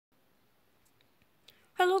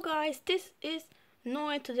Hello guys, this is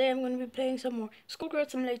Noah. Today I'm going to be playing some more Schoolgirl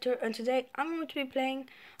Simulator, and today I'm going to be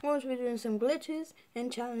doing some glitches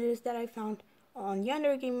and challenges that I found on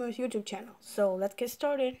Yandere Gamer's YouTube channel. So let's get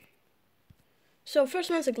started. So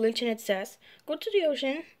first one's a glitch, and it says, go to the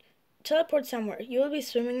ocean, teleport somewhere, you will be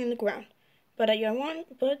swimming in the ground. But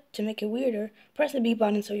to make it weirder, press the B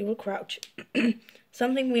button so you will crouch.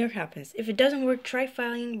 Something weird happens. If it doesn't work, try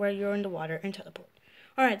finding where you're in the water and teleport.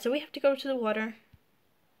 Alright, so we have to go to the water.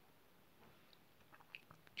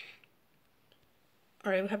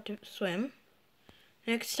 Alright, we have to swim.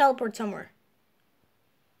 Next, teleport somewhere.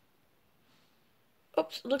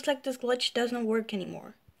 Oops, looks like this glitch doesn't work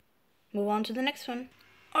anymore. Move on to the next one.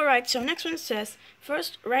 Alright, so next one says,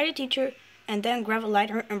 first write a teacher and then grab a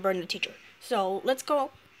lighter and burn the teacher. So let's go.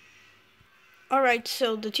 Alright,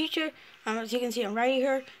 so the teacher, as you can see, I'm right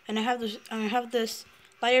here, and I have this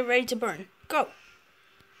lighter ready to burn. Go.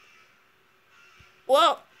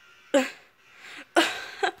 Whoa.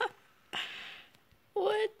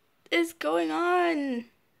 What is going on?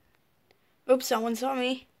 Oops, someone saw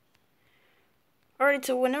me. Alright,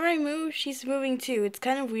 so whenever I move, she's moving too. It's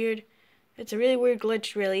kind of weird. It's a really weird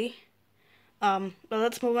glitch, really. But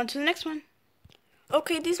let's move on to the next one.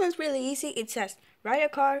 Okay, this one's really easy. It says, ride a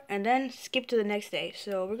car and then skip to the next day.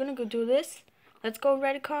 So we're gonna go do this. Let's go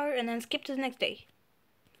ride a car and then skip to the next day.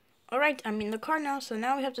 Alright, I'm in the car now, so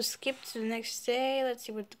now we have to skip to the next day. Let's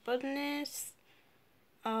see what the button is.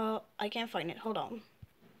 I can't find it. Hold on.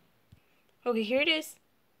 Okay, here it is.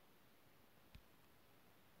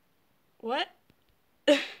 What?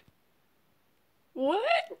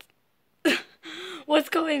 What? What's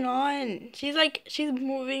going on? She's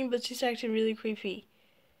moving, but she's actually really creepy.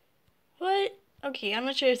 What? Okay, I'm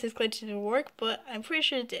not sure if this glitch didn't work, but I'm pretty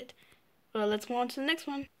sure it did. Well, let's move on to the next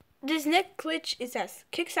one. This next glitch is says,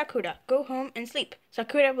 kick Sakura, go home and sleep.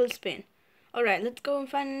 Sakura will spin. Alright, let's go and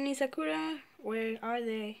find any Sakura. Where are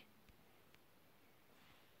they?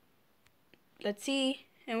 Let's see.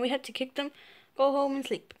 And we have to kick them. Go home and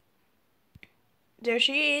sleep. There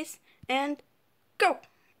she is. And go.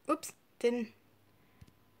 Oops, didn't.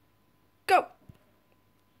 Go.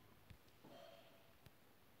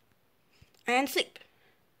 And sleep.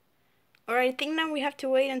 Alright, I think now we have to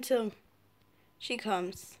wait until she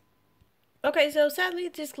comes. Okay, so sadly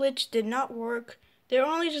this glitch did not work. They're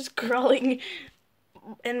only just crawling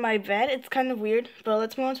in my bed. It's kind of weird, but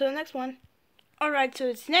let's move on to the next one. Alright, so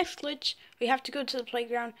it's next glitch. We have to go to the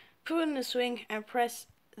playground, put in the swing, and press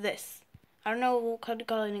this. I don't know how to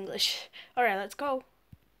call it in English. Alright, let's go.